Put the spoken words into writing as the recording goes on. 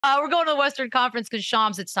We're going to the Western Conference because,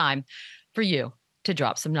 Shams, it's time for you to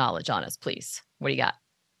drop some knowledge on us, please. What do you got?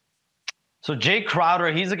 So Jae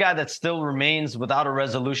Crowder, he's a guy that still remains without a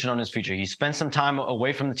resolution on his future. He spent some time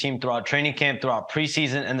away from the team throughout training camp, throughout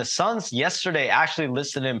preseason, and the Suns yesterday actually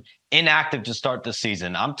listed him inactive to start the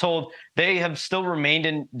season. I'm told they have still remained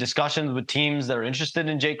in discussions with teams that are interested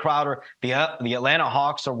in Jae Crowder. The Atlanta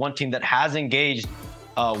Hawks are one team that has engaged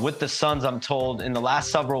with the Suns, I'm told, in the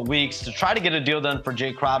last several weeks to try to get a deal done for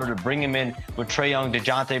Jae Crowder to bring him in with Trae Young,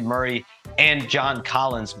 DeJounte Murray, and John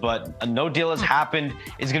Collins. But no deal has happened.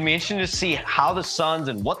 It's going to be interesting to see how the Suns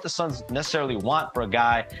and what the Suns necessarily want for a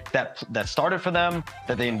guy that started for them,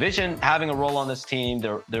 that they envision having a role on this team.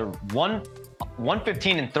 They're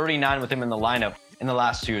 115 and 39 with him in the lineup in the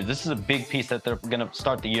last 2 years. This is a big piece that they're going to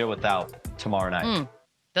start the year without tomorrow night.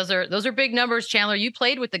 Those are big numbers, Chandler. You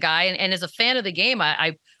played with the guy, and as a fan of the game,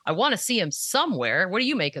 I want to see him somewhere. What do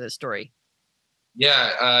you make of this story?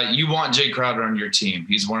 Yeah, you want Jae Crowder on your team.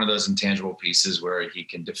 He's one of those intangible pieces where he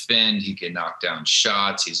can defend, he can knock down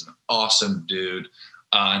shots. He's an awesome dude,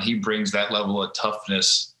 and he brings that level of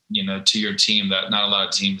toughness, to your team that not a lot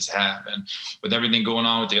of teams have. And with everything going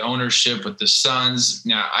on with the ownership, with the Suns,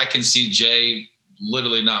 I can see Jae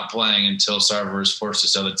literally not playing until Sarver is forced to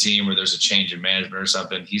sell the team or there's a change in management or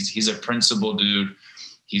something. He's a principled dude.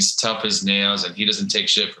 He's tough as nails, and he doesn't take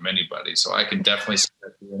shit from anybody. So I can definitely see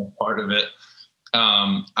that being a part of it.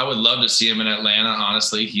 I would love to see him in Atlanta.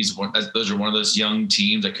 Honestly, those are one of those young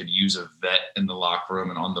teams that could use a vet in the locker room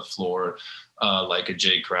and on the floor, like a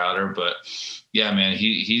Jae Crowder. But yeah, man,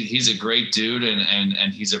 he's a great dude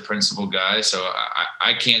and he's a principled guy. So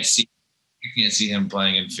I can't see him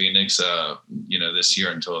playing in Phoenix, this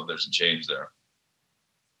year until there's a change there.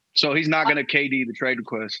 So he's not going to KD the trade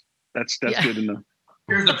request. That's good to know.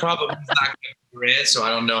 Here's the problem: he's not going to Durant, so I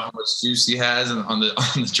don't know how much juice he has on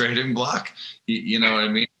the trading block. You know what I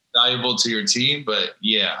mean? Valuable to your team, but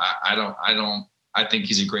yeah, I think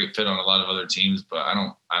he's a great fit on a lot of other teams, but I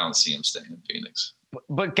don't see him staying in Phoenix.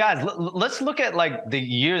 But guys, let's look at like the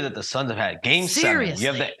year that the Suns have had. Game 7, you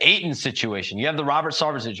have the Ayton situation, you have the Robert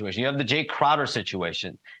Sarver situation, you have the Jae Crowder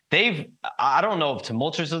situation. I don't know if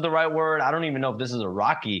tumultuous is the right word. I don't even know if this is a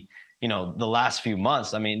rocky, the last few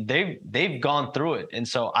months. I mean, they've gone through it. And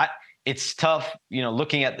so it's tough,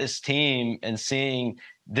 looking at this team and seeing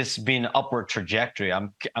this being an upward trajectory.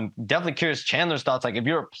 I'm definitely curious Chandler's thoughts. Like if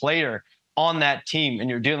you're a player on that team and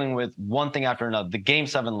you're dealing with one thing after another, the Game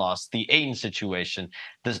 7 loss, the Ayton situation,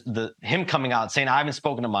 him coming out saying, I haven't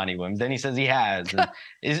spoken to Monty Williams. Then he says he has. And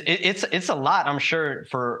it's a lot, I'm sure,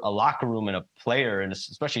 for a locker room and a player, and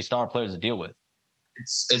especially star players to deal with.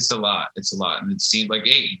 It's a lot. It's a lot. And it seemed like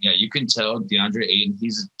Ayton. Yeah, you can tell DeAndre Ayton,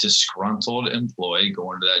 he's a disgruntled employee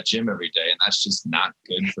going to that gym every day. And that's just not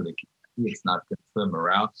good for the community. It's not good for the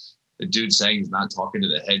morale. The dude saying he's not talking to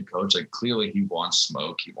the head coach. Like clearly he wants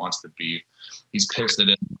smoke. He wants the beef. He's pissed at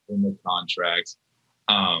him in the contract.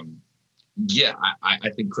 I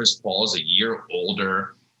think Chris Paul is a year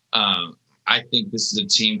older. I think this is a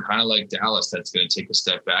team kind of like Dallas that's going to take a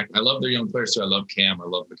step back. I love their young players too. I love Cam. I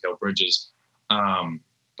love Mikal Bridges.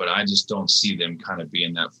 But I just don't see them kind of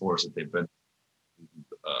being that force that they've been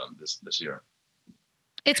this year.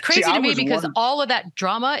 It's crazy to me because all of that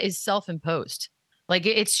drama is self-imposed. Like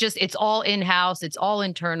it's all in-house. It's all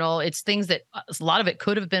internal. It's things that a lot of it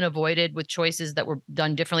could have been avoided with choices that were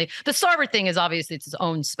done differently. The Sarver thing is obviously it's its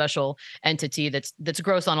own special entity that's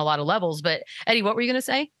gross on a lot of levels. But Eddie, what were you going to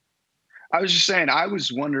say? I was just saying, I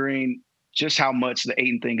was wondering just how much the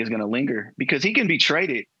Ayton thing is going to linger, because he can be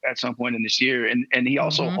traded at some point in this year. And he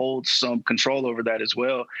also holds some control over that as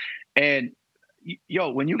well. And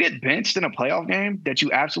when you get benched in a playoff game that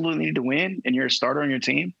you absolutely need to win and you're a starter on your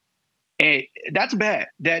team, and that's bad.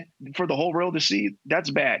 That for the whole world to see,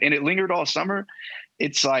 that's bad. And it lingered all summer.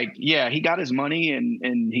 It's like, yeah, he got his money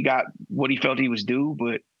and he got what he felt he was due,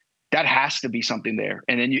 but that has to be something there.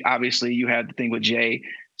 And then you have the thing with Jay,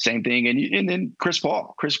 same thing. And then Chris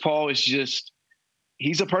Paul. Chris Paul is just,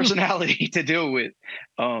 he's a personality to deal with.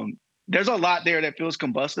 There's a lot there that feels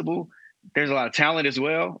combustible. There's a lot of talent as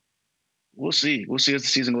well. We'll see. We'll see as the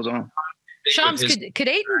season goes on. Shams, could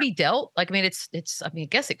Ayton be dealt? Like, I mean, I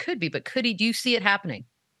guess it could be, but do you see it happening?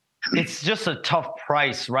 It's just a tough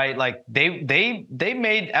price, right? Like they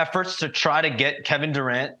made efforts to try to get Kevin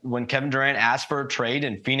Durant when Kevin Durant asked for a trade,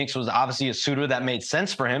 and Phoenix was obviously a suitor that made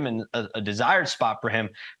sense for him and a desired spot for him.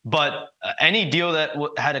 But any deal that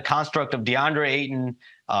had a construct of DeAndre Ayton,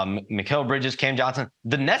 Mikal Bridges, Cam Johnson,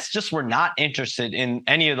 the Nets just were not interested in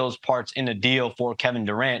any of those parts in a deal for Kevin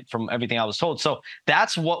Durant, from everything I was told. So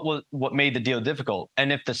that's what made the deal difficult.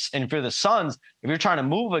 And if you're the Suns, if you're trying to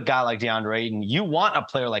move a guy like DeAndre Ayton, you want a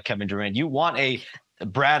player like Kevin Durant. You want a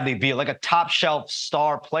Bradley Beal, like a top shelf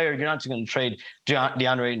star player. You're not just going to trade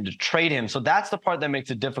DeAndre Ayton to trade him. So that's the part that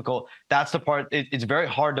makes it difficult. That's the part. It's very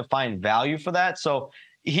hard to find value for that. So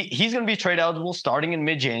he's going to be trade eligible starting in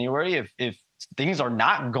mid-January. If things are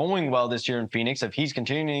not going well this year in Phoenix, if he's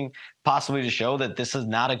continuing possibly to show that this is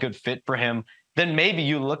not a good fit for him, then maybe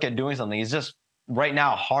you look at doing something. It's just right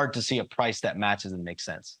now hard to see a price that matches and makes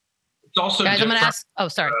sense. It's also guys, I'm going to ask. Oh,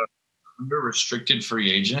 sorry. Under restricted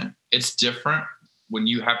free agent, it's different when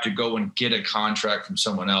you have to go and get a contract from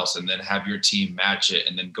someone else and then have your team match it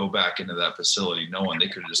and then go back into that facility knowing they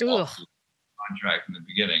could have just offered a contract in the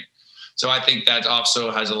beginning. So I think that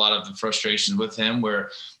also has a lot of the frustrations with him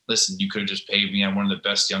where, listen, you could have just paid me. I'm one of the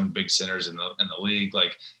best young big centers in the league.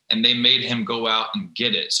 And they made him go out and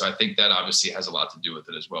get it. So I think that obviously has a lot to do with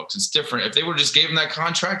it as well. Because it's different. If they would just gave him that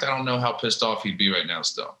contract, I don't know how pissed off he'd be right now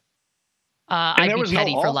still. I'd be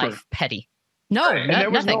petty for life. Petty. No,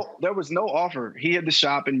 nothing. There was no offer. He had to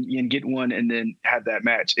shop and get one and then have that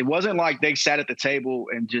match. It wasn't like they sat at the table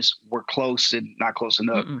and just were close and not close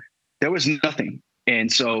enough. Mm-mm. There was nothing.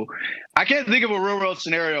 And so I can't think of a real world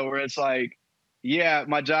scenario where it's like, yeah,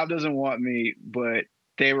 my job doesn't want me, but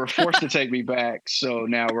they were forced to take me back. So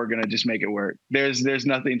now we're going to just make it work. There's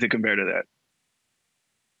nothing to compare to that.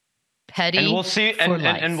 Petty. And we'll see.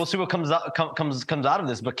 And we'll see what comes out of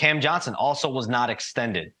this. But Cam Johnson also was not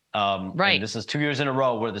extended. Right. This is 2 years in a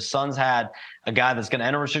row where the Suns had a guy that's going to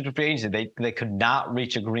enter restricted free agency. They could not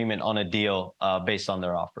reach agreement on a deal based on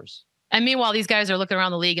their offers. And meanwhile, these guys are looking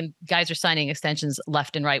around the league and guys are signing extensions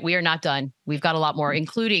left and right. We are not done. We've got a lot more,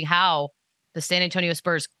 including how the San Antonio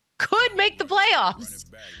Spurs could make the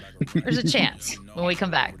playoffs. There's a chance when we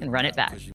come back and run it back.